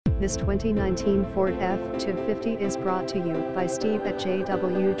This 2019 Ford F-250 is brought to you by Steve at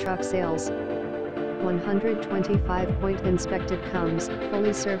JW Truck Sales. 125-point inspected, comes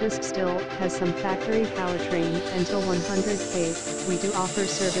fully serviced, still has some factory powertrain until 100K. We do offer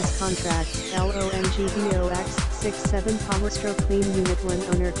service contracts, LONGVOX 67 Power Stroke Clean Unit 1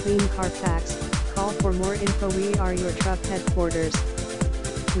 Owner Clean Carfax. Call for more info. We are your truck headquarters.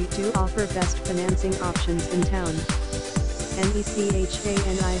 We do offer best financing options in town.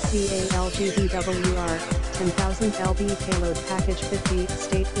 NECHANICALGVWR 10,000 lb payload package 50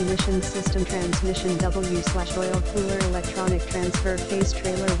 state emissions system transmission W/oil cooler electronic transfer case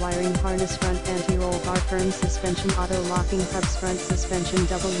trailer wiring harness front anti-roll bar firm suspension auto locking hubs front suspension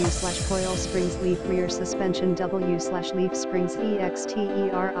W/coil springs leaf rear suspension W/leaf springs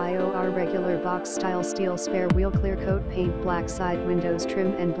EXTERIOR regular box style steel spare wheel clear coat paint black side windows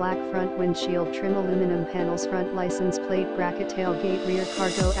trim and black front windshield trim aluminum panels front license plate bracket tailgate rear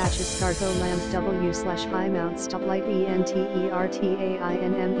cargo hatches cargo lamp W/high mount stoplight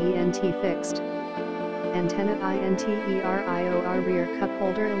ENTERTAINMENT fixed antenna INTERIOR rear cup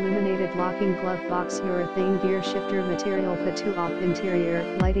holder illuminated locking glove box urethane gear shifter material 2 off interior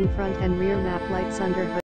lighting front and rear map lights under hood.